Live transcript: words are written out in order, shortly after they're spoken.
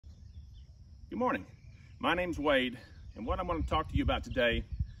Good morning. My name's Wade, and what I'm going to talk to you about today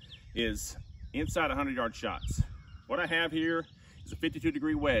is inside 100-yard shots. What I have here is a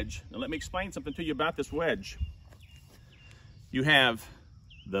 52-degree wedge. Now let me explain something to you about this wedge. You have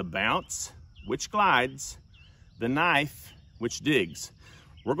the bounce, which glides, the knife, which digs.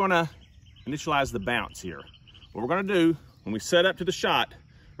 We're going to initialize the bounce here. What we're going to do, when we set up to the shot,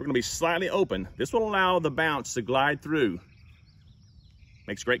 we're going to be slightly open. This will allow the bounce to glide through.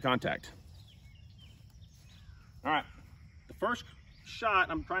 Makes great contact. All right, the first shot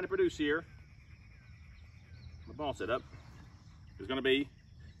I'm trying to produce here, my ball setup, is going to be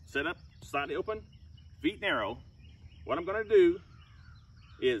set up slightly open, feet narrow. What I'm going to do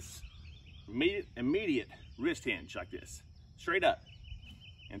is immediate wrist hinge like this, straight up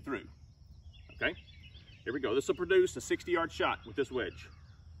and through. Okay, here we go. This will produce a 60-yard shot with this wedge.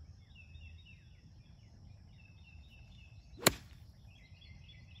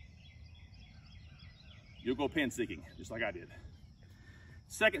 You'll go pin seeking, just like I did.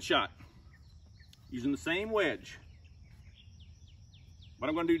 Second shot, using the same wedge. What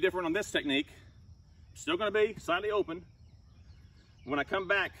I'm going to do different on this technique, still going to be slightly open. When I come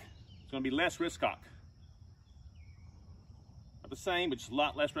back, it's going to be less wrist cock. Not the same, but just a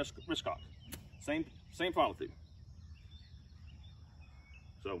lot less wrist cock. Same follow through.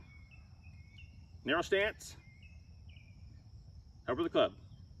 So, narrow stance, over the club.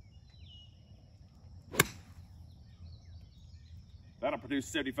 That'll produce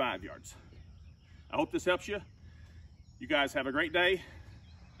 75 yards. I hope this helps you. You guys have a great day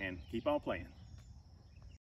and keep on playing.